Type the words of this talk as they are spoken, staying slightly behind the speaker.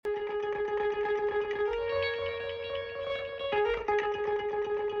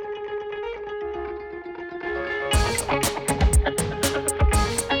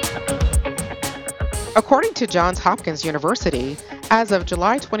According to Johns Hopkins University, as of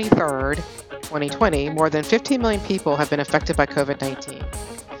July 23rd, 2020, more than 15 million people have been affected by COVID 19.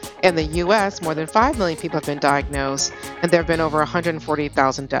 In the US, more than 5 million people have been diagnosed, and there have been over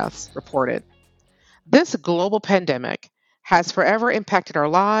 140,000 deaths reported. This global pandemic has forever impacted our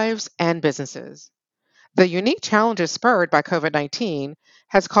lives and businesses. The unique challenges spurred by COVID 19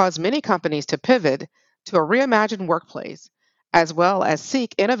 has caused many companies to pivot to a reimagined workplace, as well as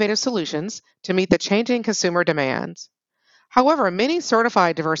seek innovative solutions to meet the changing consumer demands. However, many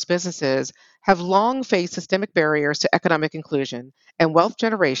certified diverse businesses have long faced systemic barriers to economic inclusion and wealth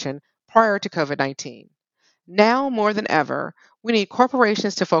generation prior to COVID 19. Now more than ever, we need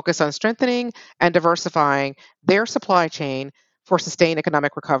corporations to focus on strengthening and diversifying their supply chain for sustained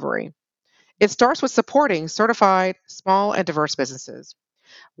economic recovery. It starts with supporting certified small and diverse businesses.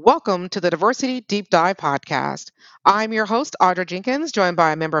 Welcome to the Diversity Deep Dive podcast. I'm your host, Audra Jenkins, joined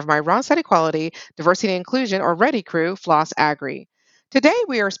by a member of my Randstad Equality, Diversity and Inclusion, or READY crew, Floss Agri. Today,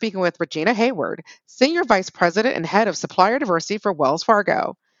 we are speaking with Regina Hayward, Senior Vice President and Head of Supplier Diversity for Wells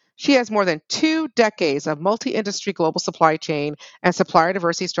Fargo. She has more than 2 decades of multi industry global supply chain and supplier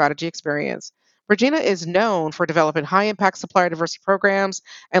diversity strategy experience. Regina is known for developing high impact supplier diversity programs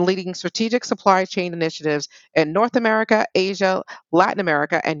and leading strategic supply chain initiatives in North America, Asia, Latin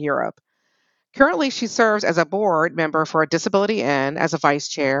America, and Europe. Currently, she serves as a board member for Disability N as a vice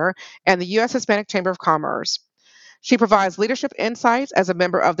chair and the U.S. Hispanic Chamber of Commerce. She provides leadership insights as a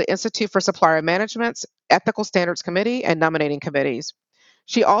member of the Institute for Supplier Management's Ethical Standards Committee and nominating committees.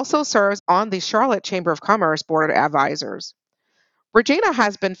 She also serves on the Charlotte Chamber of Commerce Board of Advisors. Regina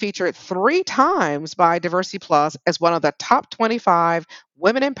has been featured 3 times by Diversity Plus as one of the top 25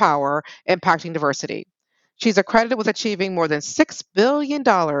 women in power impacting diversity. She's accredited with achieving more than $6 billion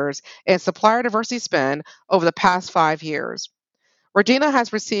in supplier diversity spend over the past 5 years. Regina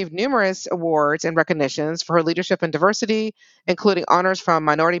has received numerous awards and recognitions for her leadership in diversity, including honors from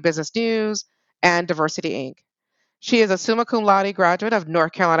Minority Business News and Diversity Inc. She is a summa cum laude graduate of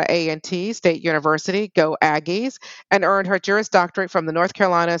North Carolina A&T State University, Go Aggies, and earned her Juris Doctorate from the North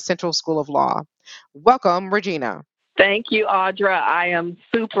Carolina Central School of Law. Welcome, Regina. Thank you, Audra. I am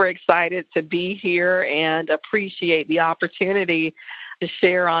super excited to be here and appreciate the opportunity to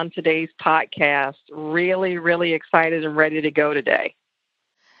share on today's podcast. Really, really excited and ready to go today.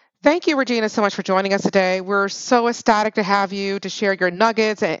 Thank you, Regina, so much for joining us today. We're so ecstatic to have you to share your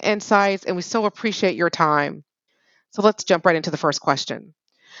nuggets and insights, and we so appreciate your time. So let's jump right into the first question.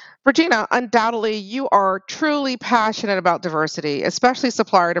 Regina, undoubtedly, you are truly passionate about diversity, especially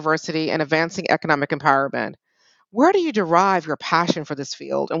supplier diversity and advancing economic empowerment. Where do you derive your passion for this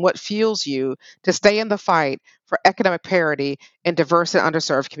field and what fuels you to stay in the fight for economic parity in diverse and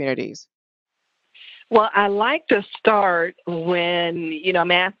underserved communities? Well, I like to start when,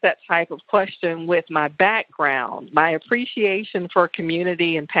 I'm asked that type of question with my background. My appreciation for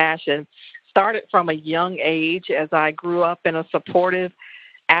community and passion started from a young age as I grew up in a supportive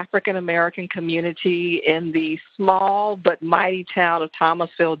African American community in the small but mighty town of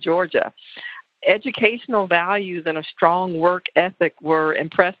Thomasville, Georgia. Educational values and a strong work ethic were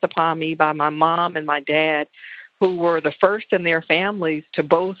impressed upon me by my mom and my dad, who were the first in their families to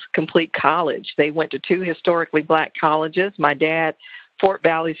both complete college. They went to 2 historically black colleges. My dad, Fort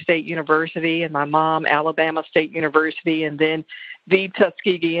Valley State University, and my mom, Alabama State University, and then the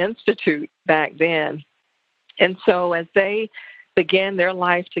Tuskegee Institute back then. And so as they began their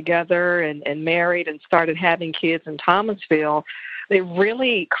life together and married and started having kids in Thomasville, they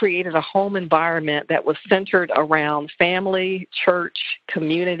really created a home environment that was centered around family, church,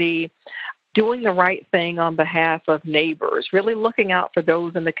 community, doing the right thing on behalf of neighbors, really looking out for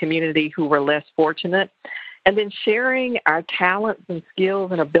those in the community who were less fortunate, and then sharing our talents and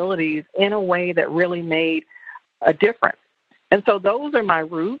skills and abilities in a way that really made a difference. And so those are my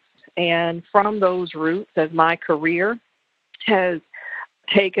roots. And from those roots, as my career has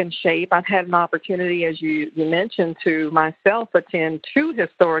taken shape, I've had an opportunity, as you mentioned, to myself attend 2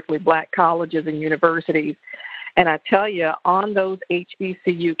 historically black colleges and universities. And I tell you, on those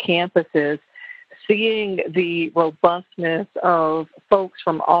HBCU campuses, seeing the robustness of folks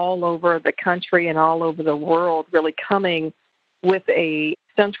from all over the country and all over the world really coming with a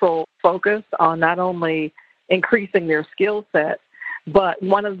central focus on not only increasing their skill sets, but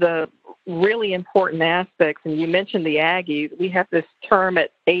one of the really important aspects, and you mentioned the Aggies, we have this term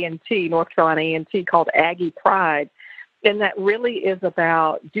at A&T, North Carolina A&T, called Aggie Pride, and that really is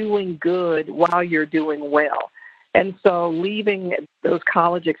about doing good while you're doing well. And so leaving those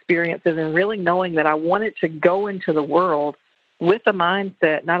college experiences and really knowing that I wanted to go into the world with a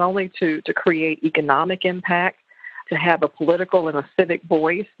mindset not only to create economic impact, to have a political and a civic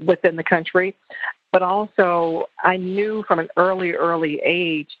voice within the country, But also, I knew from an early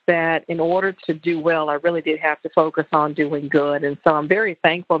age that in order to do well, I really did have to focus on doing good. And so I'm very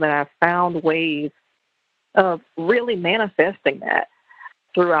thankful that I found ways of really manifesting that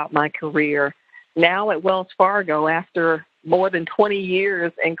throughout my career. Now at Wells Fargo, after more than 20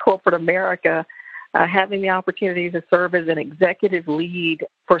 years in corporate America, having the opportunity to serve as an executive lead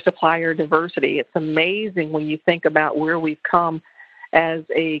for supplier diversity. It's amazing when you think about where we've come as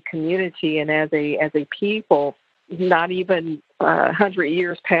a community and as a people, not even 100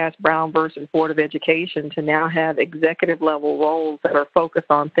 years past Brown versus Board of Education, to now have executive level roles that are focused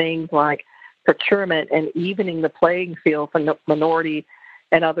on things like procurement and evening the playing field for minority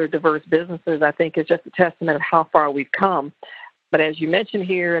and other diverse businesses, I think is just a testament of how far we've come. But as you mentioned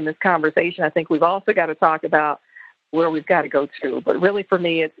here in this conversation, I think we've also got to talk about where we've got to go to. But really for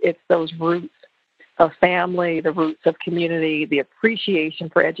me, it's those roots of family, the roots of community, the appreciation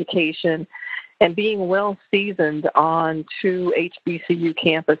for education, and being well seasoned on 2 HBCU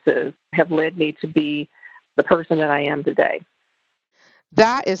campuses have led me to be the person that I am today.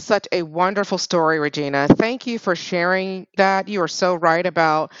 That is such a wonderful story, Regina. Thank you for sharing that. You are so right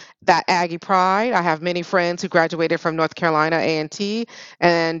about that Aggie pride. I have many friends who graduated from North Carolina A&T,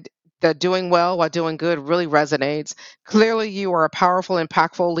 and the doing well while doing good really resonates. Clearly, you are a powerful,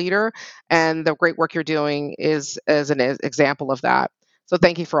 impactful leader, and the great work you're doing is an example of that. So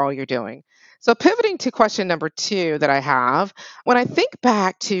thank you for all you're doing. So pivoting to question number 2 that I have, when I think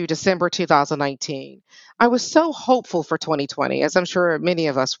back to December 2019, I was so hopeful for 2020, as I'm sure many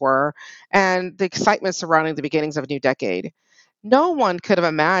of us were, and the excitement surrounding the beginnings of a new decade. No one could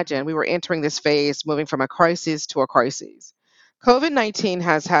have imagined we were entering this phase, moving from a crisis to a crisis. COVID 19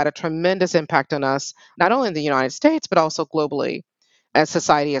 has had a tremendous impact on us, not only in the United States, but also globally as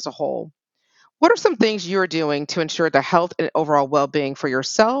society as a whole. What are some things you're doing to ensure the health and overall well being for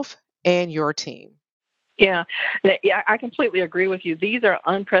yourself and your team? Yeah, yeah, I completely agree with you. These are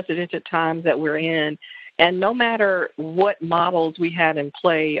unprecedented times that we're in. And no matter what models we had in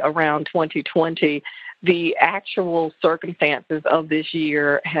play around 2020, the actual circumstances of this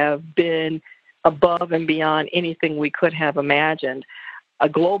year have been above and beyond anything we could have imagined. A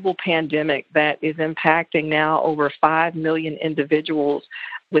global pandemic that is impacting now over 5 million individuals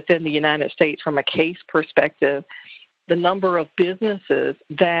within the United States from a case perspective. The number of businesses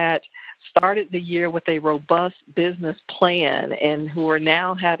that started the year with a robust business plan and who are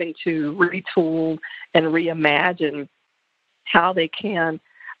now having to retool and reimagine how they can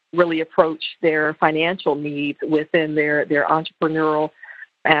really approach their financial needs within their entrepreneurial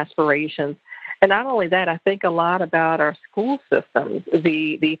aspirations. And not only that, I think a lot about our school systems,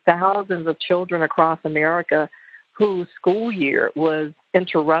 the thousands of children across America whose school year was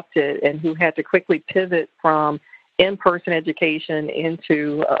interrupted and who had to quickly pivot from in-person education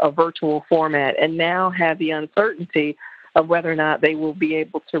into a virtual format and now have the uncertainty of whether or not they will be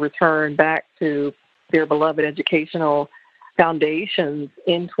able to return back to their beloved educational foundations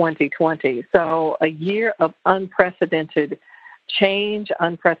in 2020. So a year of unprecedented change,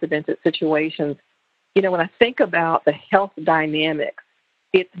 unprecedented situations. You know, when I think about the health dynamics,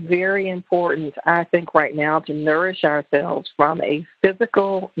 it's very important, I think, right now to nourish ourselves from a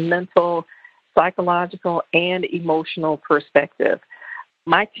physical, mental, psychological, and emotional perspective.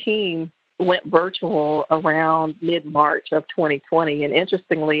 My team went virtual around mid-March of 2020, and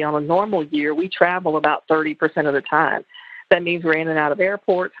interestingly, on a normal year, we travel about 30% of the time. That means we're in and out of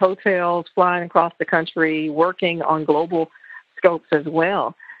airports, hotels, flying across the country, working on global scopes as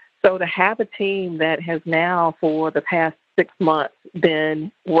well. So to have a team that has now, for the past 6 months,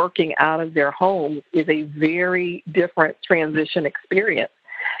 been working out of their homes is a very different transition experience.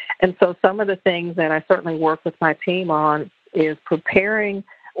 And so some of the things that I certainly work with my team on is preparing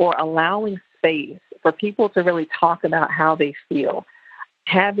or allowing space for people to really talk about how they feel,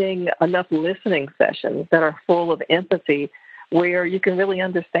 having enough listening sessions that are full of empathy where you can really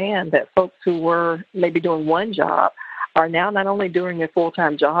understand that folks who were maybe doing one job are now not only doing a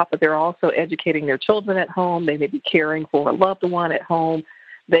full-time job, but they're also educating their children at home. They may be caring for a loved one at home.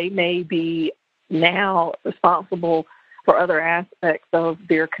 They may be now responsible for other aspects of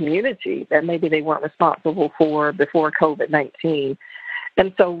their community that maybe they weren't responsible for before COVID-19.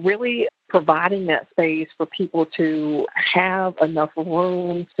 And so really providing that space for people to have enough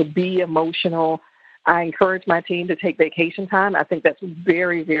room to be emotional. I encourage my team to take vacation time. I think that's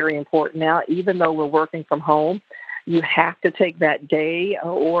very, very important now. Even though we're working from home, you have to take that day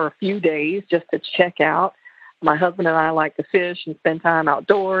or a few days just to check out. My husband and I like to fish and spend time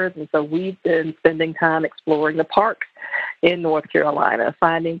outdoors, and so we've been spending time exploring the parks in North Carolina,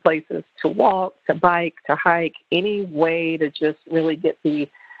 finding places to walk, to bike, to hike, any way to just really get the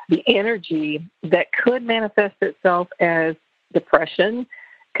the energy that could manifest itself as depression,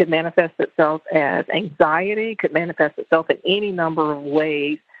 could manifest itself as anxiety, could manifest itself in any number of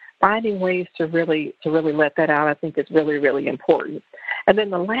ways. Finding ways to really let that out, I think, is really, really important. And then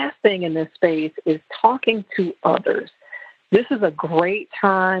the last thing in this space is talking to others. This is a great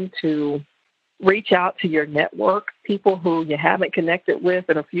time to reach out to your network, people who you haven't connected with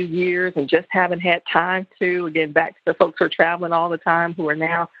in a few years and just haven't had time to. Again, back to the folks who are traveling all the time, who are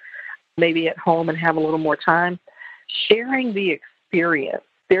now maybe at home and have a little more time. Sharing the experience.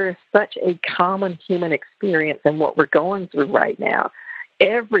 There is such a common human experience in what we're going through right now.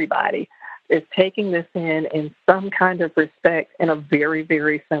 Everybody is taking this in some kind of respect in a very,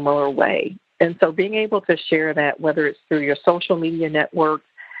 very similar way. And so being able to share that, whether it's through your social media networks,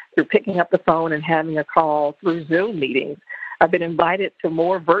 through picking up the phone and having a call, through Zoom meetings. I've been invited to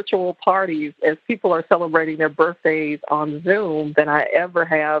more virtual parties as people are celebrating their birthdays on Zoom than I ever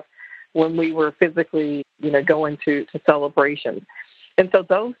have when we were physically, going to celebrations. And so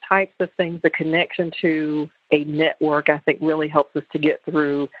those types of things, the connection to a network, I think really helps us to get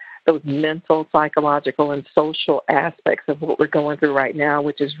through those mental, psychological, and social aspects of what we're going through right now,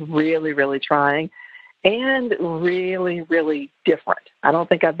 which is really, really trying and really, really different. I don't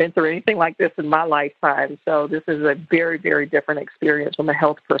think I've been through anything like this in my lifetime. So this is a very, very different experience from a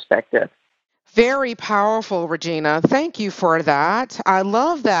health perspective. Very powerful, Regina. Thank you for that. I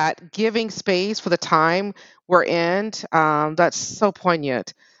love that giving space for the time we're in. That's so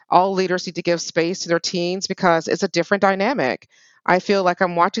poignant. All leaders need to give space to their teams because it's a different dynamic. I feel like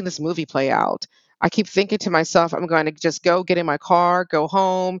I'm watching this movie play out. I keep thinking to myself, I'm going to just go get in my car, go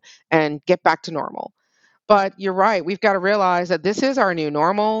home, and get back to normal. But you're right. We've got to realize that this is our new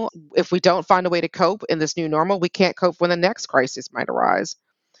normal. If we don't find a way to cope in this new normal, we can't cope when the next crisis might arise.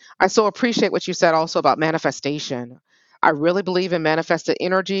 I so appreciate what you said also about manifestation. I really believe in manifested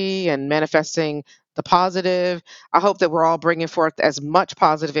energy and manifesting the positive. I hope that we're all bringing forth as much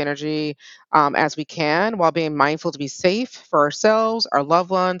positive energy as we can while being mindful to be safe for ourselves, our loved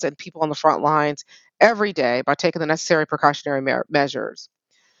ones, and people on the front lines every day by taking the necessary precautionary measures.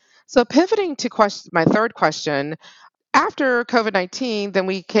 So, pivoting to my third question, after COVID-19, then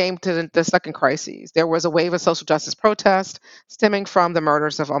we came to the second crisis. There was a wave of social justice protest stemming from the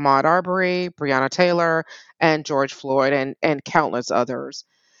murders of Ahmaud Arbery, Breonna Taylor, and George Floyd, and countless others.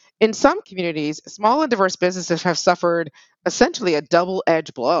 In some communities, small and diverse businesses have suffered essentially a double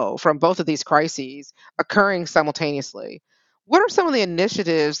edged blow from both of these crises occurring simultaneously. What are some of the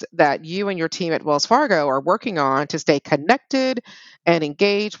initiatives that you and your team at Wells Fargo are working on to stay connected and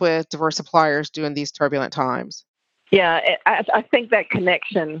engage with diverse suppliers during these turbulent times? Yeah, I think that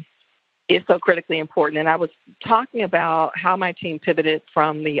connection is so critically important. And I was talking about how my team pivoted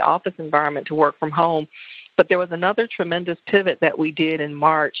from the office environment to work from home. But there was another tremendous pivot that we did in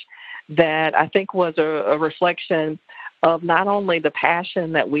March that I think was a reflection of not only the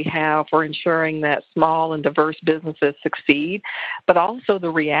passion that we have for ensuring that small and diverse businesses succeed, but also the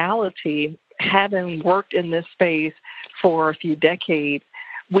reality, having worked in this space for a few decades,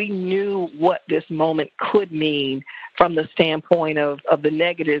 we knew what this moment could mean from the standpoint of the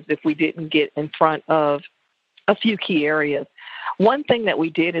negatives if we didn't get in front of a few key areas. One thing that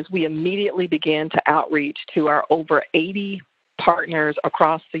we did is we immediately began to outreach to our over 80 partners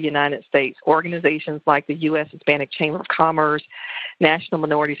across the United States, organizations like the U.S. Hispanic Chamber of Commerce, National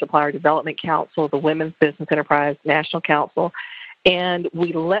Minority Supplier Development Council, the Women's Business Enterprise National Council, and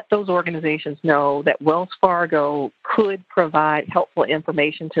we let those organizations know that Wells Fargo could provide helpful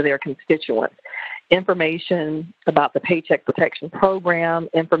information to their constituents, information about the Paycheck Protection Program,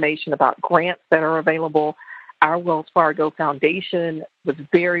 information about grants that are available. Our Wells Fargo Foundation was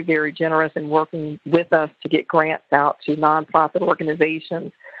very, very generous in working with us to get grants out to nonprofit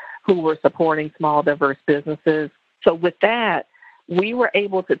organizations who were supporting small, diverse businesses. So with that, we were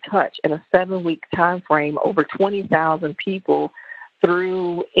able to touch in a 7-week time frame over 20,000 people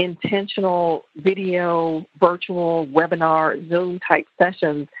through intentional video, virtual, webinar, Zoom-type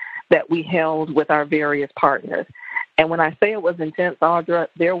sessions that we held with our various partners. And when I say it was intense, Audra,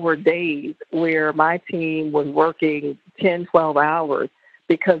 there were days where my team was working 10, 12 hours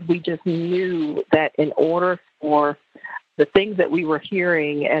because we just knew that in order for the things that we were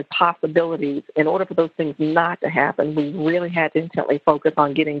hearing as possibilities, in order for those things not to happen, we really had to intently focus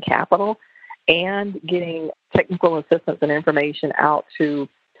on getting capital and getting technical assistance and information out to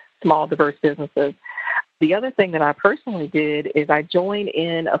small, diverse businesses. The other thing that I personally did is I joined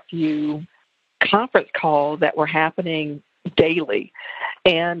in a few conference calls that were happening daily.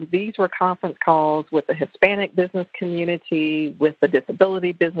 And these were conference calls with the Hispanic business community, with the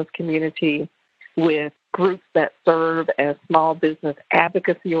disability business community, with groups that serve as small business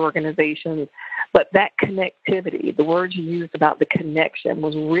advocacy organizations. But that connectivity, the words you used about the connection,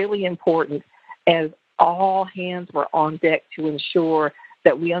 was really important as all hands were on deck to ensure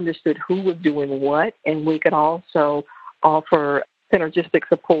that we understood who was doing what, and we could also offer synergistic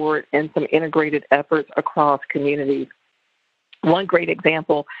support and some integrated efforts across communities. One great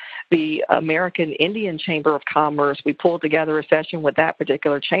example, the American Indian Chamber of Commerce, we pulled together a session with that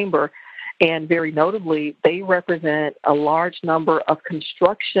particular chamber, and very notably, they represent a large number of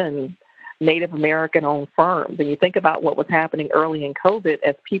construction Native American-owned firms. And you think about what was happening early in COVID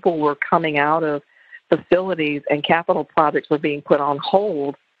as people were coming out of facilities and capital projects were being put on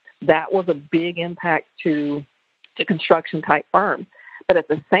hold, that was a big impact to construction-type firms. But at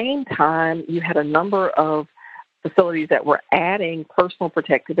the same time, you had a number of facilities that were adding personal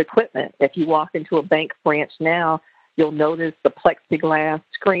protective equipment. If you walk into a bank branch now, you'll notice the plexiglass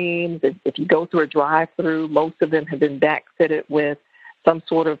screens. If you go through a drive-through, most of them have been backfitted with some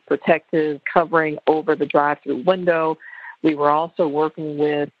sort of protective covering over the drive-through window. We were also working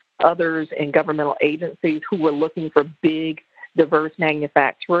with others in governmental agencies who were looking for big, diverse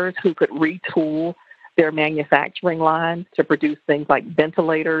manufacturers who could retool their manufacturing lines to produce things like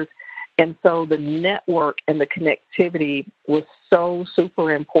ventilators. And so the network and the connectivity was so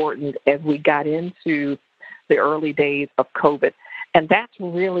super important as we got into the early days of COVID. And that's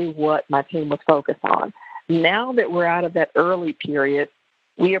really what my team was focused on. Now that we're out of that early period,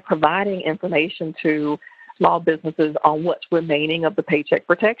 we are providing information to small businesses on what's remaining of the Paycheck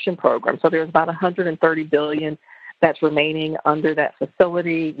Protection Program. So there's about $130 billion that's remaining under that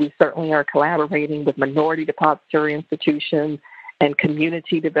facility. We certainly are collaborating with minority depository institutions and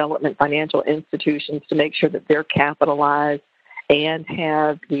community development financial institutions to make sure that they're capitalized and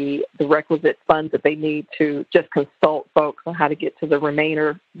have the requisite funds that they need to just consult folks on how to get to the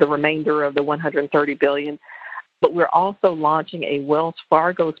remainder of the $130 billion. But we're also launching a Wells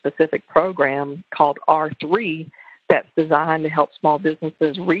Fargo-specific program called R3 that's designed to help small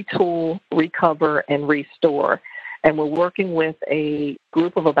businesses retool, recover, and restore. And we're working with a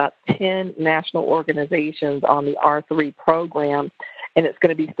group of about 10 national organizations on the R3 program, and it's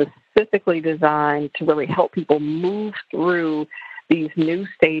going to be specifically designed to really help people move through these new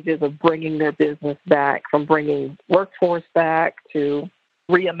stages of bringing their business back, from bringing workforce back to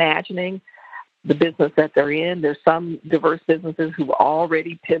reimagining the business that they're in. There's some diverse businesses who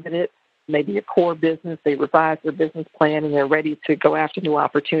already pivoted, maybe a core business, they revised their business plan, and they're ready to go after new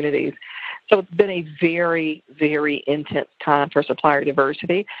opportunities. So it's been a very, very intense time for supplier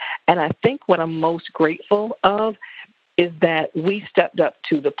diversity. And I think what I'm most grateful of is that we stepped up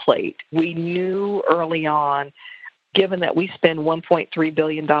to the plate. We knew early on, given that we spend $1.3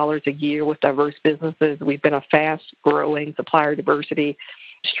 billion a year with diverse businesses, we've been a fast-growing supplier diversity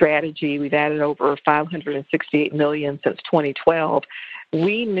strategy. We've added over $568 million since 2012.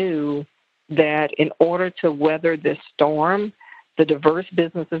 We knew that in order to weather this storm, the diverse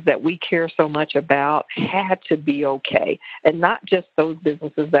businesses that we care so much about had to be okay. And not just those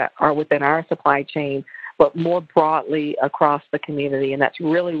businesses that are within our supply chain, but more broadly across the community. And that's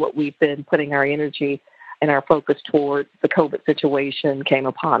really what we've been putting our energy and our focus towards the COVID situation came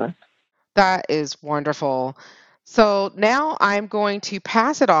upon us. That is wonderful. So now I'm going to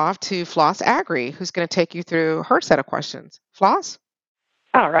pass it off to Floss Agri, who's going to take you through her set of questions. Floss?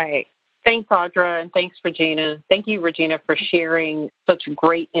 All right. Thanks, Audra, and thanks, Regina. Thank you, Regina, for sharing such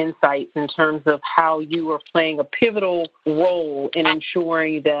great insights in terms of how you are playing a pivotal role in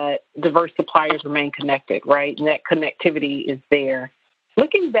ensuring that diverse suppliers remain connected, right? And that connectivity is there.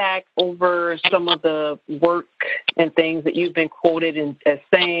 Looking back over some of the work and things that you've been quoted as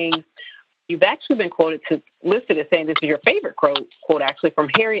saying, you've actually been listed as saying this is your favorite quote actually, from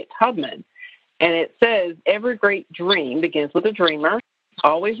Harriet Tubman. And it says, every great dream begins with a dreamer.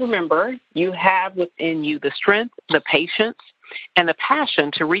 Always remember, you have within you the strength, the patience, and the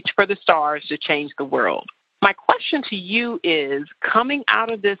passion to reach for the stars to change the world. My question to you is, coming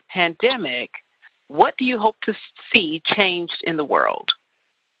out of this pandemic, what do you hope to see changed in the world?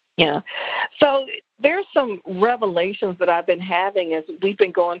 Yeah. So there's some revelations that I've been having as we've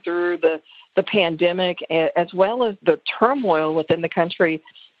been going through the pandemic, as well as the turmoil within the country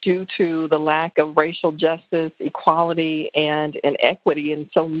due to the lack of racial justice, equality, and equity in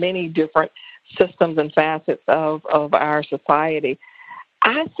so many different systems and facets of our society.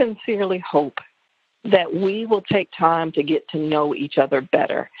 I sincerely hope that we will take time to get to know each other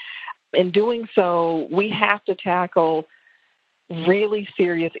better. In doing so, we have to tackle really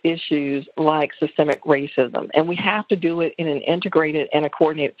serious issues like systemic racism, and we have to do it in an integrated and a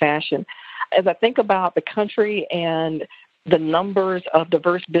coordinated fashion. As I think about the country and the numbers of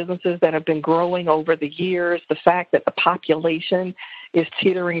diverse businesses that have been growing over the years, the fact that the population is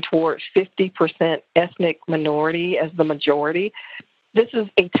teetering towards 50% ethnic minority as the majority. This is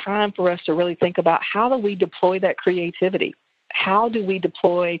a time for us to really think about how do we deploy that creativity? How do we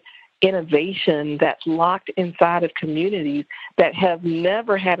deploy innovation that's locked inside of communities that have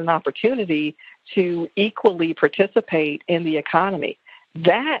never had an opportunity to equally participate in the economy?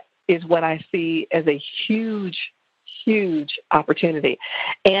 That is what I see as a huge opportunity.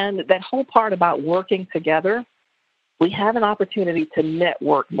 And that whole part about working together, we have an opportunity to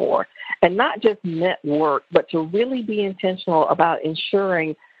network more, and not just network, but to really be intentional about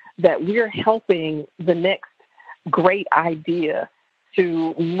ensuring that we're helping the next great idea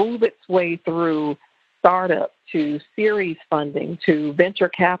to move its way through startup to series funding to venture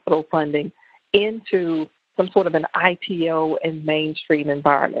capital funding into some sort of an IPO and mainstream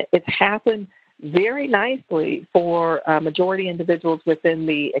environment. It's happened very nicely for majority individuals within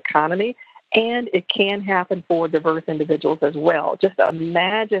the economy, and it can happen for diverse individuals as well. Just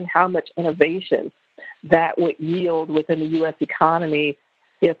imagine how much innovation that would yield within the U.S. economy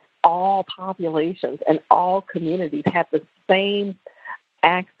if all populations and all communities had the same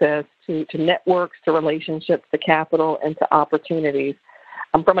access to networks, to relationships, to capital, and to opportunities.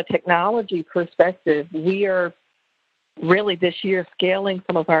 From a technology perspective, we are really this year scaling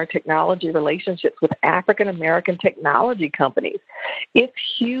some of our technology relationships with African American technology companies. It's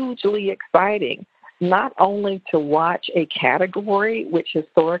hugely exciting, not only to watch a category which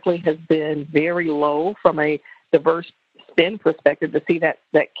historically has been very low from a diverse spend perspective, to see that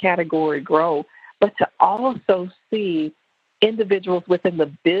category grow, but to also see individuals within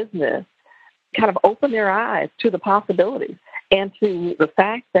the business kind of open their eyes to the possibilities and to the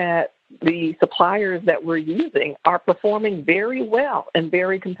fact that the suppliers that we're using are performing very well and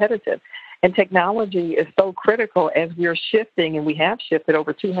very competitive. And technology is so critical as we're shifting, and we have shifted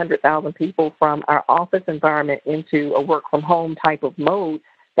over 200,000 people from our office environment into a work-from-home type of mode.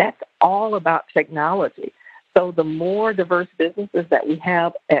 That's all about technology. So the more diverse businesses that we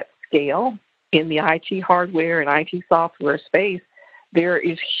have at scale in the IT hardware and IT software space, there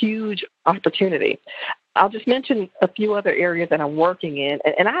is huge opportunity. I'll just mention a few other areas that I'm working in,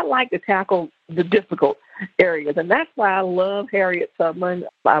 and I like to tackle the difficult areas, and that's why I love Harriet Tubman.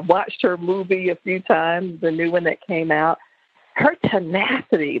 I've watched her movie a few times, the new one that came out. Her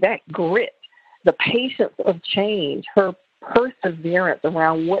tenacity, that grit, the patience of change, her perseverance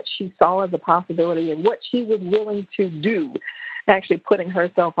around what she saw as a possibility and what she was willing to do, actually putting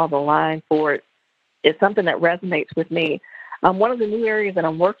herself on the line for it, is something that resonates with me. One of the new areas that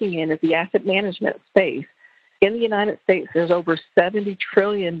I'm working in is the asset management space. In the United States, there's over $70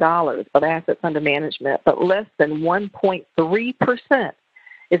 trillion of assets under management, but less than 1.3%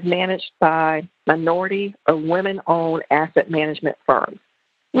 is managed by minority or women-owned asset management firms.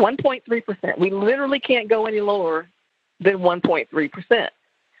 1.3%. We literally can't go any lower than 1.3%.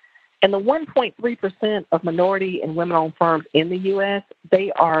 And the 1.3% of minority and women-owned firms in the U.S.,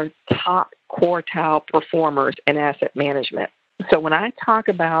 they are top quartile performers in asset management. So when I talk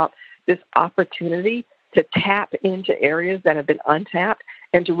about this opportunity to tap into areas that have been untapped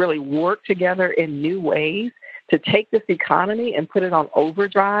and to really work together in new ways to take this economy and put it on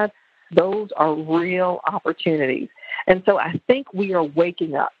overdrive, those are real opportunities. And so I think we are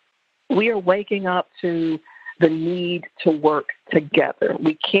waking up. We are waking up to the need to work together.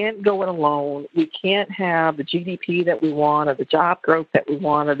 We can't go it alone. We can't have the GDP that we want or the job growth that we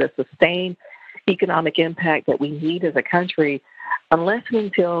want or the sustained economic impact that we need as a country unless and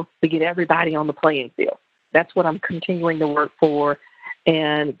until we get everybody on the playing field. That's what I'm continuing to work for,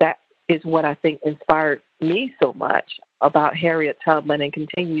 and that is what I think inspired me so much about Harriet Tubman and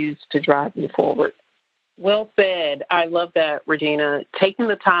continues to drive me forward. Well said. I love that, Regina. Taking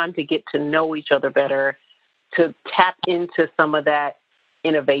the time to get to know each other better, to tap into some of that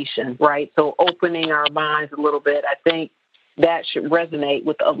innovation, right? So opening our minds a little bit, I think that should resonate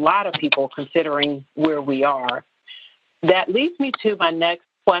with a lot of people considering where we are. That leads me to my next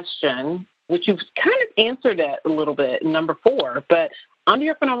question, which you've kind of answered that a little bit in number 4, but under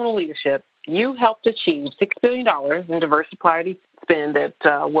your phenomenal leadership, you helped achieve $6 billion in diverse supplier spend at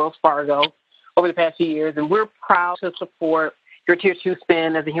Wells Fargo over the past few years, and we're proud to support your Tier 2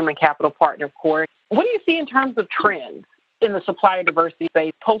 spend as a human capital partner, of course. What do you see in terms of trends in the supplier diversity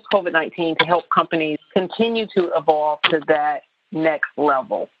space post-COVID-19 to help companies continue to evolve to that next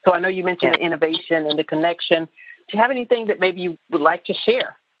level? So I know you mentioned the innovation and the connection. Do you have anything that maybe you would like to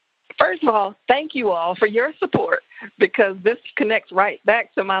share? First of all, thank you all for your support, because this connects right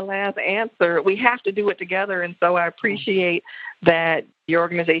back to my last answer. We have to do it together, and so I appreciate that your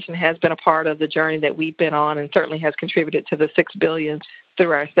organization has been a part of the journey that we've been on, and certainly has contributed to the $6 billion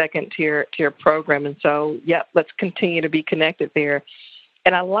through our second tier program. And so, let's continue to be connected there.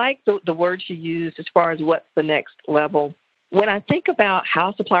 And I like the words you used as far as what's the next level. When I think about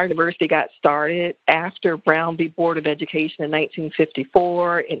how supplier diversity got started after Brown v. Board of Education in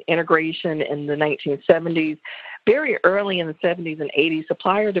 1954 and integration in the 1970s, very early in the 70s and 80s,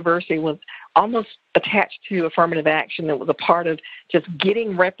 supplier diversity was almost attached to affirmative action. It was a part of just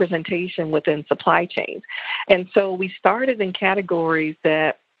getting representation within supply chains. And so we started in categories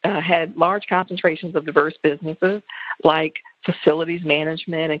that had large concentrations of diverse businesses, like facilities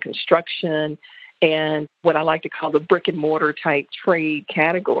management and construction, and what I like to call the brick and mortar type trade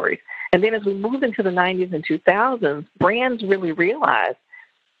categories. And then as we moved into the 90s and 2000s, brands really realized,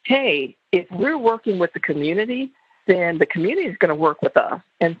 hey, if we're working with the community, then the community is going to work with us.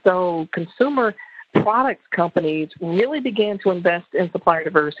 And so consumer products companies really began to invest in supplier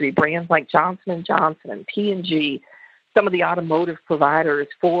diversity. Brands like Johnson & Johnson and P&G, some of the automotive providers,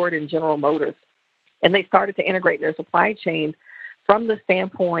 Ford and General Motors, and they started to integrate their supply chain from the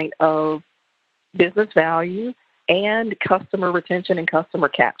standpoint of business value and customer retention and customer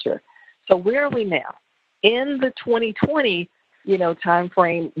capture. So where are we now? In the 2020, time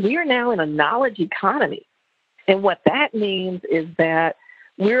frame, we are now in a knowledge economy. And what that means is that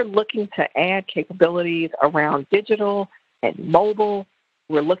we're looking to add capabilities around digital and mobile.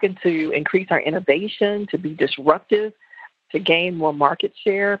 We're looking to increase our innovation, to be disruptive, to gain more market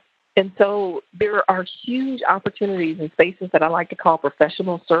share. And so there are huge opportunities in spaces that I like to call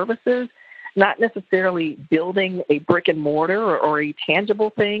professional services, not necessarily building a brick and mortar or a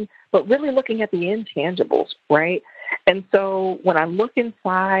tangible thing, but really looking at the intangibles, right? And so when I look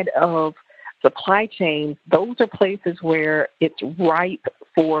inside of supply chains, those are places where it's ripe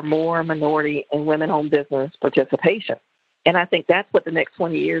for more minority and women-owned business participation. And I think that's what the next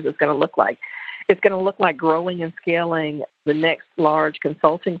 20 years is going to look like. It's going to look like growing and scaling the next large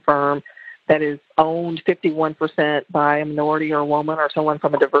consulting firm that is owned 51% by a minority or a woman or someone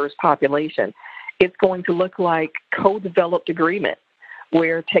from a diverse population. It's going to look like co-developed agreements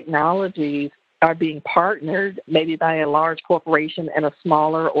where technologies are being partnered maybe by a large corporation and a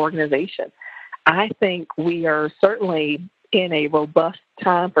smaller organization. I think we are certainly in a robust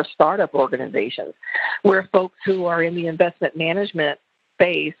time for startup organizations where folks who are in the investment management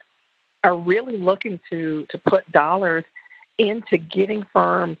space are really looking to put dollars into getting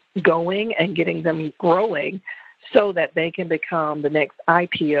firms going and getting them growing so that they can become the next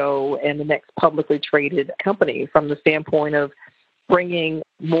IPO and the next publicly traded company from the standpoint of bringing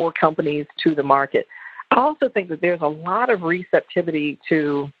more companies to the market. I also think that there's a lot of receptivity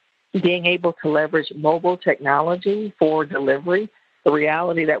to being able to leverage mobile technology for delivery. The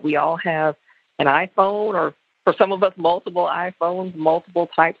reality that we all have an iPhone, or for some of us, multiple iPhones, multiple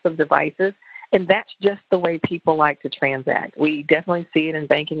types of devices, and that's just the way people like to transact. We definitely see it in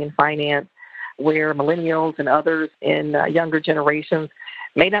banking and finance, where millennials and others in younger generations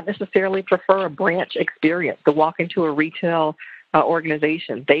may not necessarily prefer a branch experience to walk into a retail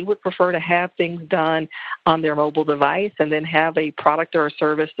organization. They would prefer to have things done on their mobile device and then have a product or a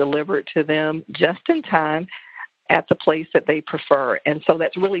service delivered to them just in time at the place that they prefer. And so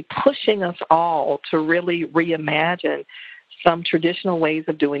that's really pushing us all to really reimagine some traditional ways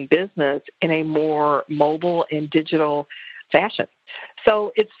of doing business in a more mobile and digital fashion.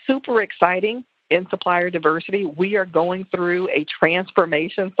 So it's super exciting in supplier diversity. We are going through a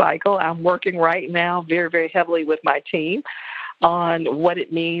transformation cycle. I'm working right now very, very heavily with my team on what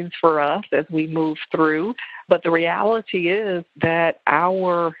it means for us as we move through. But the reality is that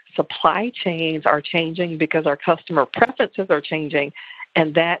our supply chains are changing because our customer preferences are changing,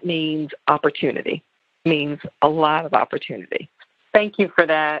 and that means opportunity, means a lot of opportunity. Thank you for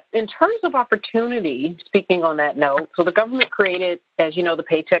that. In terms of opportunity, speaking on that note, so the government created, as you know, the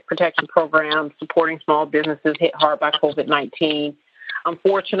Paycheck Protection Program, supporting small businesses hit hard by COVID-19.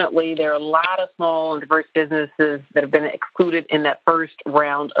 Unfortunately, there are a lot of small and diverse businesses that have been excluded in that first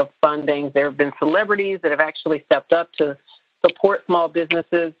round of funding. There have been celebrities that have actually stepped up to support small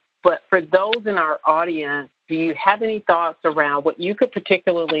businesses. But for those in our audience, do you have any thoughts around what you could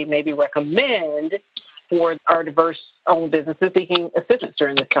particularly maybe recommend for our diverse-owned businesses seeking assistance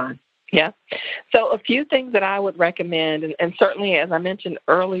during this time? Yeah. So a few things that I would recommend, and certainly, as I mentioned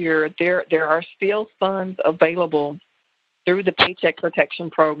earlier, there are still funds available through the Paycheck Protection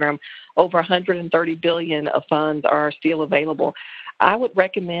Program. Over $130 billion of funds are still available. I would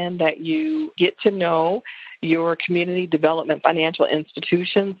recommend that you get to know your community development financial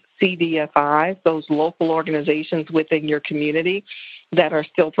institutions, CDFIs, those local organizations within your community that are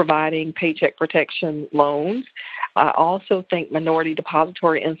still providing paycheck protection loans. I also think minority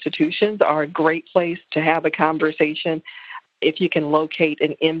depository institutions are a great place to have a conversation if you can locate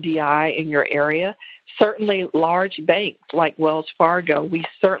an MDI in your area. Certainly large banks like Wells Fargo, we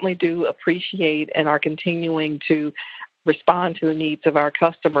certainly do appreciate and are continuing to respond to the needs of our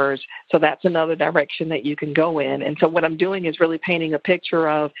customers. So that's another direction that you can go in. And so what I'm doing is really painting a picture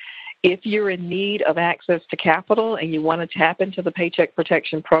of if you're in need of access to capital and you want to tap into the Paycheck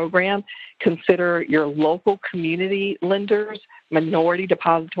Protection Program, consider your local community lenders, minority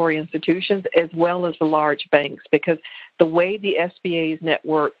depository institutions, as well as the large banks, because the way the SBA's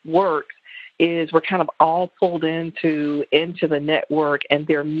network works is we're kind of all pulled into the network, and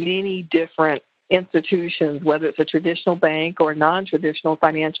there are many different institutions, whether it's a traditional bank or a non-traditional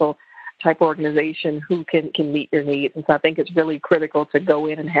financial type organization, who can meet your needs. And so I think it's really critical to go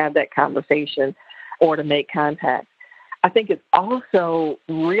in and have that conversation or to make contact. I think it's also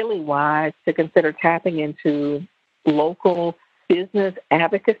really wise to consider tapping into local business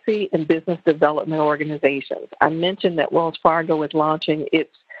advocacy and business development organizations. I mentioned that Wells Fargo is launching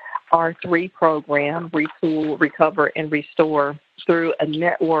its R3 program, Retool, Recover, and Restore, through a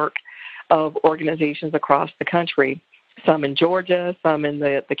network of organizations across the country, some in Georgia, some in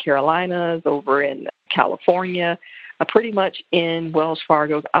the Carolinas, over in California, pretty much in Wells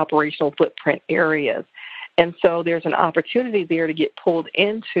Fargo's operational footprint areas. And so there's an opportunity there to get pulled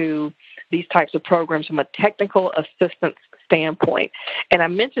into these types of programs from a technical assistance standpoint. And I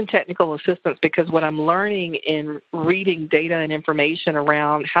mentioned technical assistance because what I'm learning in reading data and information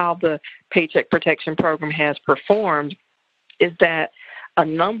around how the Paycheck Protection Program has performed is that a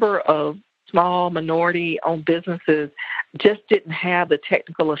number of small minority-owned businesses just didn't have the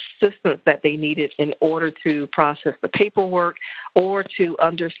technical assistance that they needed in order to process the paperwork or to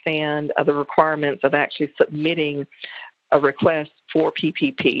understand the requirements of actually submitting a request for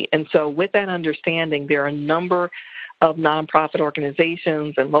PPP. And so with that understanding, there are a number of nonprofit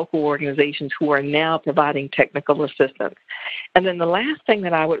organizations and local organizations who are now providing technical assistance. And then the last thing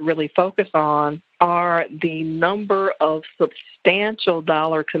that I would really focus on are the number of substantial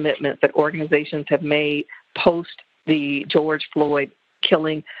dollar commitments that organizations have made post the George Floyd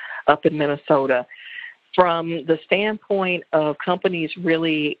killing up in Minnesota. From the standpoint of companies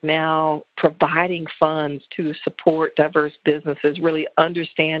really now providing funds to support diverse businesses, really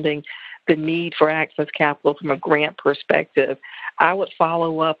understanding the need for access capital from a grant perspective, I would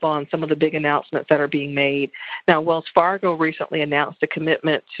follow up on some of the big announcements that are being made. Now, Wells Fargo recently announced a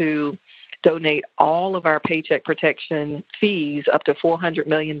commitment to donate all of our paycheck protection fees, up to $400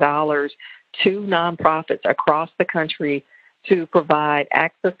 million, to nonprofits across the country to provide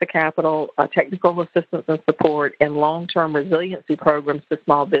access to capital, technical assistance and support, and long-term resiliency programs to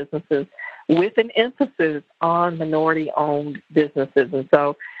small businesses, with an emphasis on minority-owned businesses. And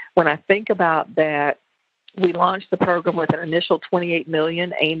so when I think about that, we launched the program with an initial $28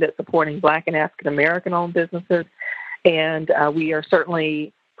 million aimed at supporting Black and African American-owned businesses, and we are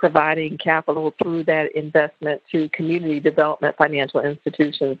certainly providing capital through that investment to community development financial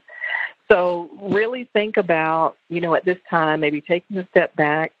institutions. So really think about, at this time, maybe taking a step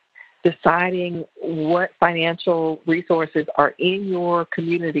back, deciding what financial resources are in your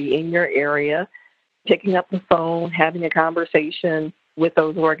community, in your area, picking up the phone, having a conversation with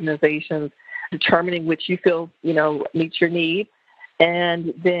those organizations, determining which you feel, meets your need,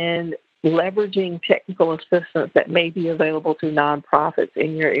 and then leveraging technical assistance that may be available to nonprofits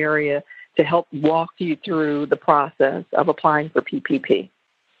in your area to help walk you through the process of applying for PPP.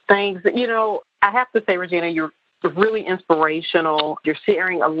 Thanks. I have to say, Regina, you're really inspirational. You're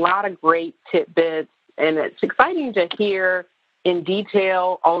sharing a lot of great tidbits, and it's exciting to hear in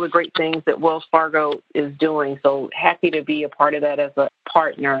detail all the great things that Wells Fargo is doing. So happy to be a part of that as a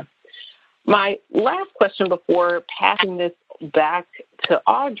partner. My last question before passing this back to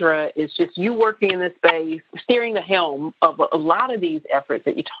Audra is just you working in this space, steering the helm of a lot of these efforts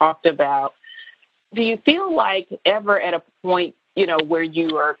that you talked about. Do you feel like ever at a point, where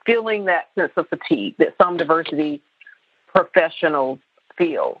you are feeling that sense of fatigue that some diversity professionals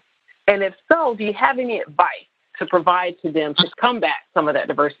feel? And if so, do you have any advice to provide to them to combat some of that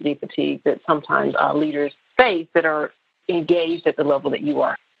diversity fatigue that sometimes leaders face that are engaged at the level that you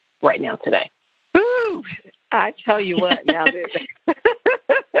are right now today? Ooh, I tell you what, now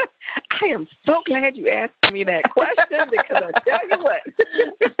I am so glad you asked me that question, because I tell you what,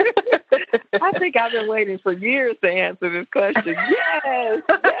 I think I've been waiting for years to answer this question. Yes.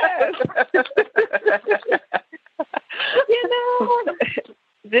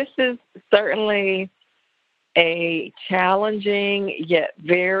 This is certainly a challenging yet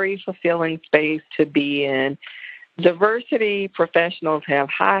very fulfilling space to be in. Diversity professionals have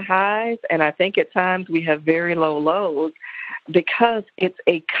high highs, and I think at times we have very low lows because it's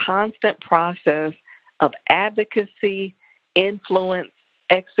a constant process of advocacy, influence,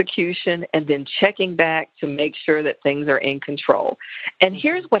 execution, and then checking back to make sure that things are in control. And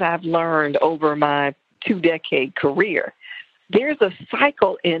here's what I've learned over my 2-decade career. There's a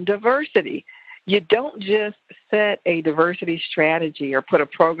cycle in diversity. You don't just set a diversity strategy or put a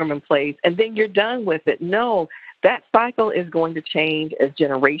program in place and then you're done with it. No, that cycle is going to change as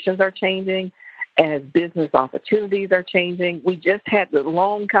generations are changing, as business opportunities are changing. We just had the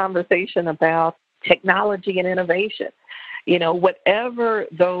long conversation about technology and innovation. You know, whatever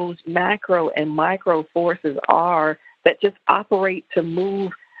those macro and micro forces are that just operate to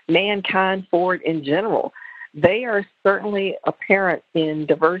move mankind forward in general, they are certainly apparent in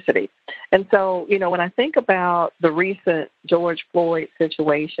diversity. And so, you know, when I think about the recent George Floyd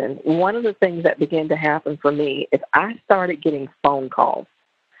situation, one of the things that began to happen for me is I started getting phone calls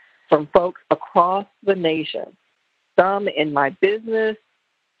from folks across the nation, some in my business,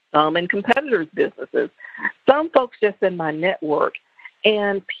 some in competitors' businesses, some folks just in my network.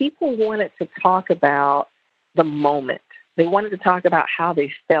 And people wanted to talk about the moment. They wanted to talk about how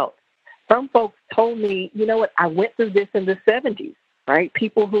they felt. Some folks told me, you know what, I went through this in the 70s, right?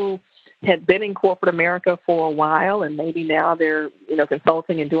 People who had been in corporate America for a while and maybe now they're, you know,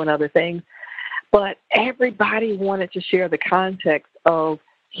 consulting and doing other things. But everybody wanted to share the context of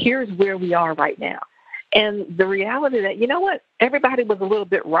here's where we are right now. And the reality that, you know what, everybody was a little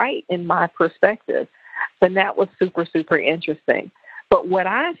bit right in my perspective. And that was super, super interesting. But what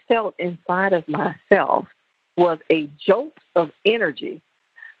I felt inside of myself was a jolt of energy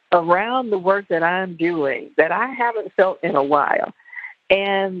around the work that I'm doing that I haven't felt in a while.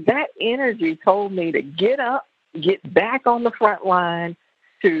 And that energy told me to get up, get back on the front line,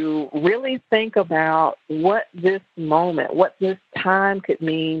 to really think about what this moment, what this time could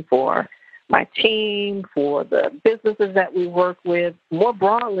mean for my team, for the businesses that we work with, more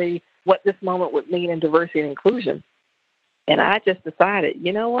broadly, what this moment would mean in diversity and inclusion. And I just decided,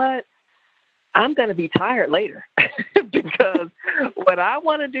 you know what? I'm going to be tired later because what I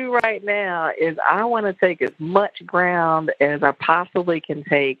want to do right now is I want to take as much ground as I possibly can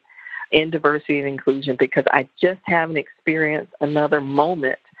take in diversity and inclusion because I just haven't experienced another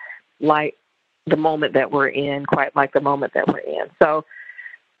moment like the moment that we're in, quite like the moment that we're in. So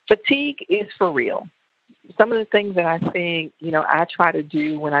fatigue is for real. Some of the things that I think, you know, I try to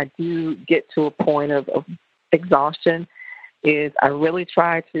do when I do get to a point of exhaustion is I really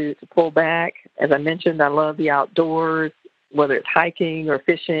try to pull back. As I mentioned, I love the outdoors, whether it's hiking or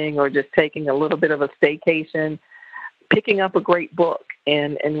fishing or just taking a little bit of a staycation, picking up a great book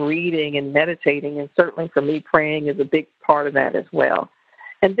and reading and meditating. And certainly for me, praying is a big part of that as well.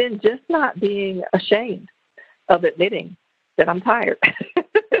 And then just not being ashamed of admitting that I'm tired.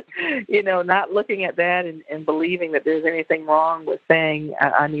 You know, not looking at that and believing that there's anything wrong with saying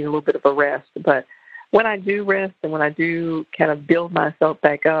I need a little bit of a rest. But when I do rest and when I do kind of build myself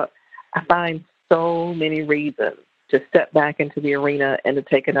back up, I find so many reasons to step back into the arena and to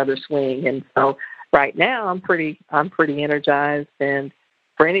take another swing. And so right now I'm pretty energized. And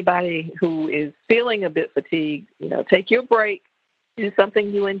for anybody who is feeling a bit fatigued, you know, take your break, do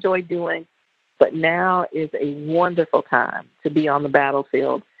something you enjoy doing. But now is a wonderful time to be on the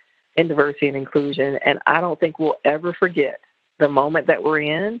battlefield in diversity and inclusion. And I don't think we'll ever forget the moment that we're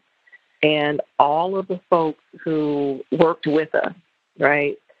in and all of the folks who worked with us,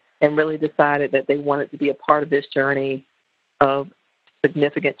 right, and really decided that they wanted to be a part of this journey of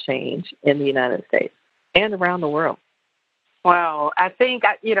significant change in the United States and around the world. Wow. I think,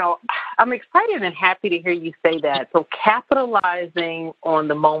 you know, I'm excited and happy to hear you say that. So capitalizing on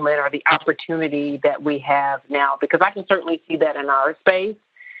the moment or the opportunity that we have now, because I can certainly see that in our space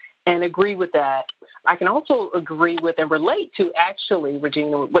and agree with that. I can also agree with and relate to actually,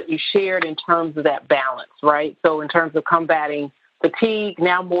 Regina, what you shared in terms of that balance, right? So in terms of combating fatigue,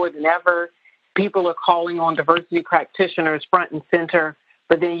 now more than ever, people are calling on diversity practitioners front and center.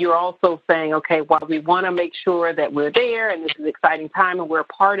 But then you're also saying, okay, while we want to make sure that we're there and this is an exciting time and we're a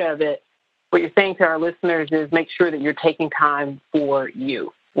part of it, what you're saying to our listeners is make sure that you're taking time for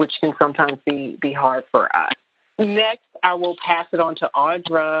you, which can sometimes be hard for us. Next, I will pass it on to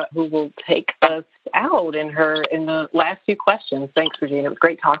Audra, who will take us out in the last few questions. Thanks, Regina. It was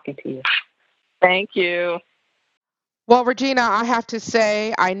great talking to you. Thank you. Well, Regina, I have to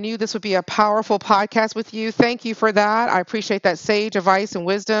say, I knew this would be a powerful podcast with you. Thank you for that. I appreciate that sage advice and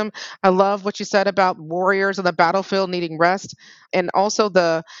wisdom. I love what you said about warriors on the battlefield needing rest and also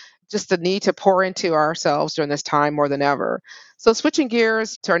the just the need to pour into ourselves during this time more than ever. So switching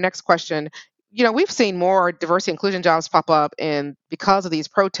gears to our next question, we've seen more diversity inclusion jobs pop up and because of these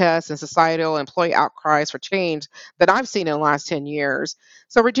protests and societal employee outcries for change that I've seen in the last 10 years.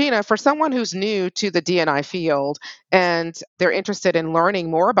 So Regina, for someone who's new to the D&I field and they're interested in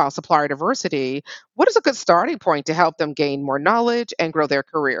learning more about supplier diversity, what is a good starting point to help them gain more knowledge and grow their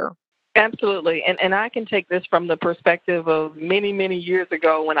career? Absolutely. And I can take this from the perspective of many, many years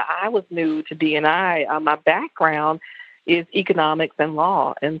ago when I was new to D&I. My background is economics and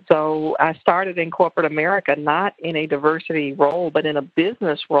law. And so I started in corporate America, not in a diversity role, but in a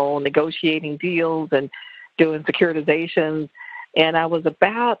business role, negotiating deals and doing securitizations. And I was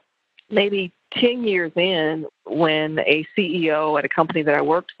about maybe 10 years in when a CEO at a company that I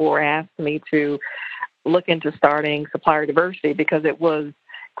worked for asked me to look into starting supplier diversity because it was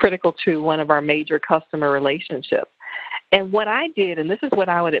critical to one of our major customer relationships. And what I did, and this is what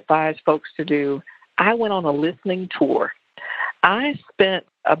I would advise folks to do, I went on a listening tour. I spent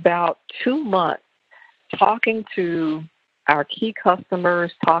about 2 months talking to our key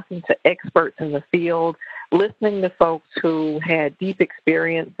customers, talking to experts in the field, listening to folks who had deep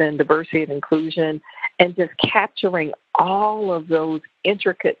experience in diversity and inclusion, and just capturing all of those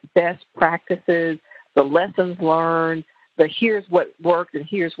intricate best practices, the lessons learned, the here's what worked and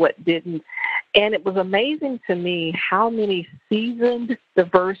here's what didn't. And it was amazing to me how many seasoned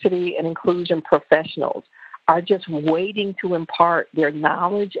diversity and inclusion professionals are just waiting to impart their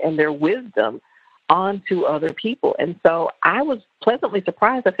knowledge and their wisdom onto other people. And so I was pleasantly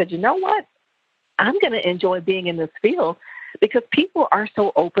surprised. I said, you know what? I'm going to enjoy being in this field because people are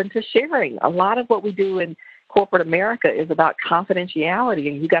so open to sharing. A lot of what we do in corporate America is about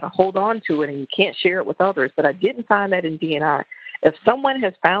confidentiality, and you got to hold on to it, and you can't share it with others. But I didn't find that in D&I. If someone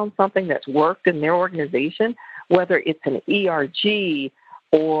has found something that's worked in their organization, whether it's an ERG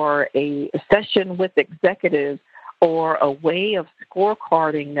or a session with executives or a way of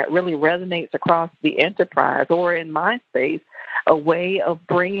scorecarding that really resonates across the enterprise, or in my space, a way of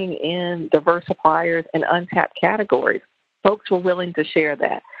bringing in diverse suppliers and untapped categories, folks were willing to share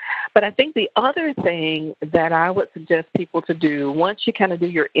that. But I think the other thing that I would suggest people to do, once you kind of do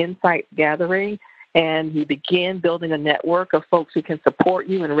your insights gathering and you begin building a network of folks who can support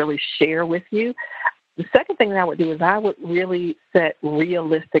you and really share with you, the second thing that I would do is I would really set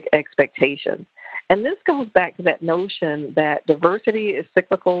realistic expectations. And this goes back to that notion that diversity is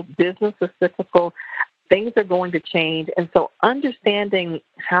cyclical, business is cyclical, things are going to change. And so understanding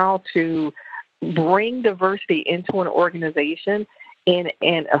how to bring diversity into an organization in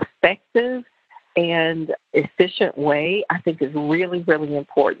an effective and efficient way, I think is really, really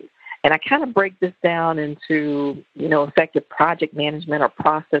important. And I kind of break this down into, effective project management or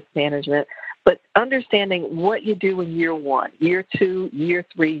process management, but understanding what you do in year 1, year 2, year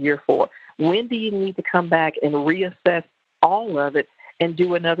 3, year 4. When do you need to come back and reassess all of it and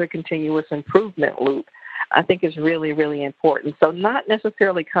do another continuous improvement loop? I think is really, really important. So not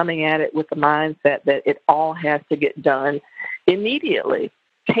necessarily coming at it with the mindset that it all has to get done immediately.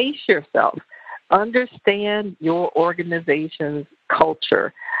 Pace yourself. Understand your organization's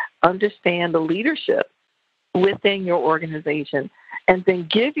culture. Understand the leadership within your organization. And then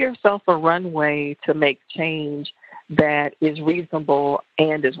give yourself a runway to make change that is reasonable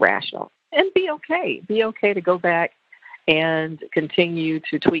and is rational. And be okay. Be okay to go back and continue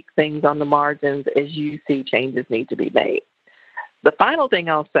to tweak things on the margins as you see changes need to be made. The final thing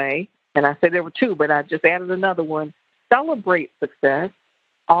I'll say, and I said there were 2, but I just added another one, celebrate success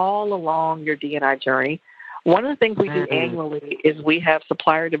all along your D&I journey. One of the things we do annually is we have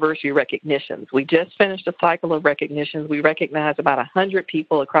supplier diversity recognitions. We just finished a cycle of recognitions. We recognize about 100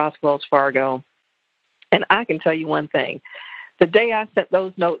 people across Wells Fargo. And I can tell you one thing. The day I sent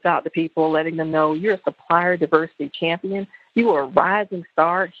those notes out to people, letting them know you're a supplier diversity champion, you are a rising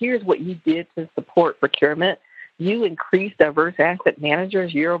star, here's what you did to support procurement. You increased diverse asset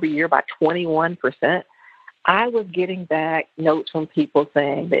managers year over year by 21%. I was getting back notes from people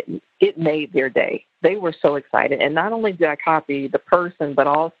saying that it made their day. They were so excited. And not only did I copy the person, but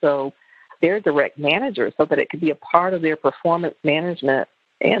also their direct manager so that it could be a part of their performance management,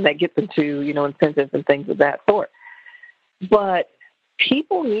 and that gets into, incentives and things of that sort. But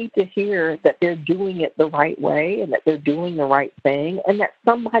people need to hear that they're doing it the right way and that they're doing the right thing and that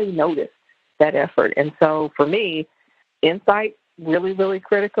somebody noticed that effort. And so for me, insight, really, really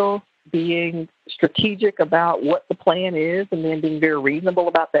critical, being strategic about what the plan is and then being very reasonable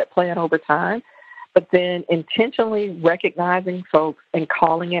about that plan over time, but then intentionally recognizing folks and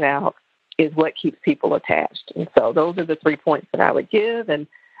calling it out is what keeps people attached. And so those are the 3 points that I would give. And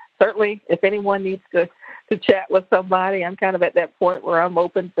certainly, if anyone needs to to chat with somebody. I'm kind of at that point where I'm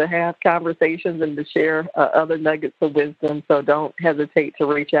open to have conversations and to share other nuggets of wisdom. So don't hesitate to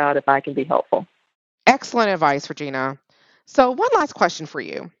reach out if I can be helpful. Excellent advice, Regina. So, one last question for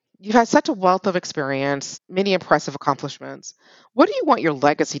you. You've had such a wealth of experience, many impressive accomplishments. What do you want your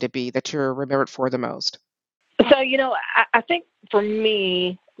legacy to be that you're remembered for the most? So, I think for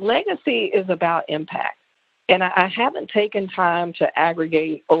me, legacy is about impact. And I haven't taken time to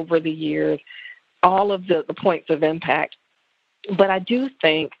aggregate over the years all of the points of impact. But I do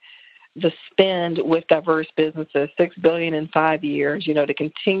think the spend with diverse businesses, $6 billion in 5 years, to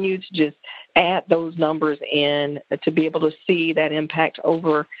continue to just add those numbers in, to be able to see that impact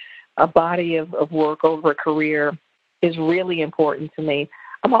over a body of work, over a career, is really important to me.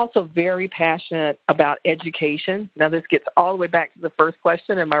 I'm also very passionate about education. Now, this gets all the way back to the first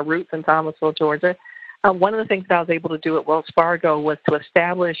question and my roots in Thomasville, Georgia. One of the things that I was able to do at Wells Fargo was to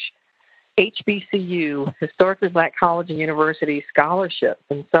establish HBCU, Historically Black College and University scholarships.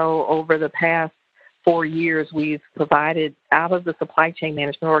 And so over the past 4 years, we've provided out of the supply chain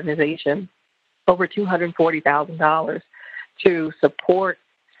management organization over $240,000 to support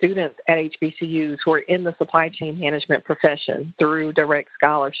students at HBCUs who are in the supply chain management profession through direct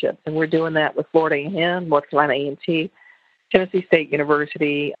scholarships. And we're doing that with Florida A&M, North Carolina A&T, Tennessee State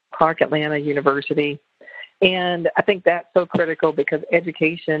University, Clark Atlanta University. And I think that's so critical because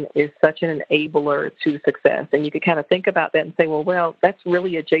education is such an enabler to success. And you could kind of think about that and say, well, that's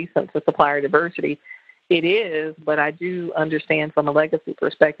really adjacent to supplier diversity. It is, but I do understand from a legacy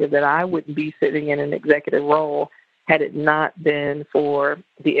perspective that I wouldn't be sitting in an executive role had it not been for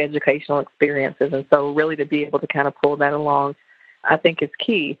the educational experiences. And so really to be able to kind of pull that along, I think is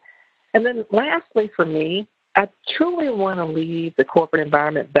key. And then lastly for me, I truly want to leave the corporate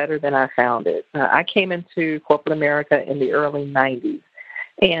environment better than I found it. I came into corporate America in the early 90s,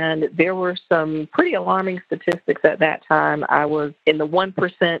 and there were some pretty alarming statistics at that time. I was in the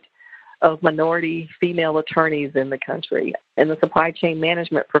 1% of minority female attorneys in the country. In the supply chain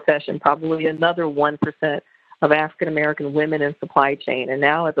management profession, probably another 1% of African-American women in supply chain. And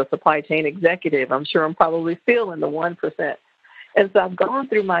now as a supply chain executive, I'm sure I'm probably still in the 1%. And so I've gone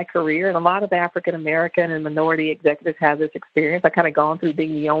through my career, and a lot of African-American and minority executives have this experience. I've kind of gone through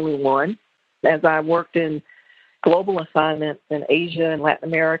being the only one. As I worked in global assignments in Asia and Latin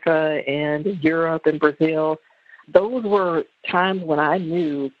America and Europe and Brazil, those were times when I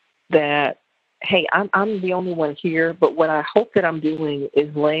knew that, hey, I'm the only one here, but what I hope that I'm doing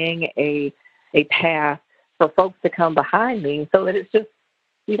is laying a path for folks to come behind me so that it's just,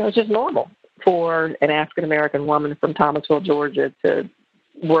 it's just normal for an African-American woman from Thomasville, Georgia to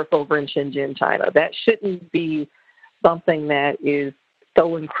work over in Shenzhen, China. That shouldn't be something that is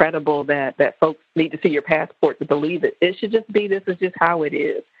so incredible that folks need to see your passport to believe it. It should just be, this is just how it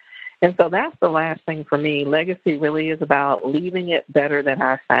is. And so that's the last thing for me. Legacy really is about leaving it better than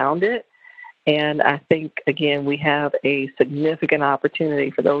I found it. And I think, again, we have a significant opportunity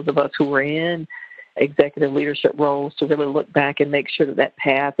for those of us who are in executive leadership roles to really look back and make sure that that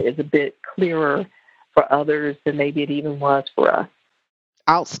path is a bit clearer for others than maybe it even was for us.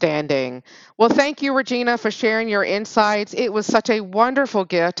 Outstanding. Well, thank you, Regina, for sharing your insights. It was such a wonderful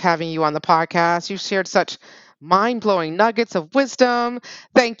gift having you on the podcast. You shared such mind-blowing nuggets of wisdom.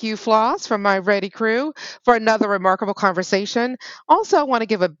 Thank you, Floss, from my Ready crew, for another remarkable conversation. Also, I want to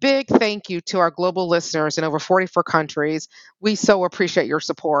give a big thank you to our global listeners in over 44 countries. We so appreciate your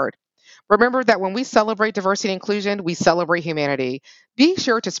support. Remember that when we celebrate diversity and inclusion, we celebrate humanity. Be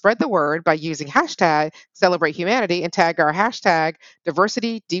sure to spread the word by using hashtag Celebrate Humanity and tag our hashtag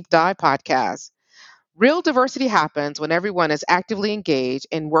Diversity Deep Dive Podcast. Real diversity happens when everyone is actively engaged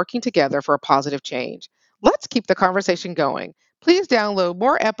and working together for a positive change. Let's keep the conversation going. Please download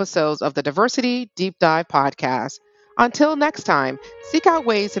more episodes of the Diversity Deep Dive Podcast. Until next time, seek out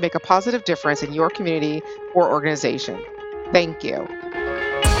ways to make a positive difference in your community or organization. Thank you.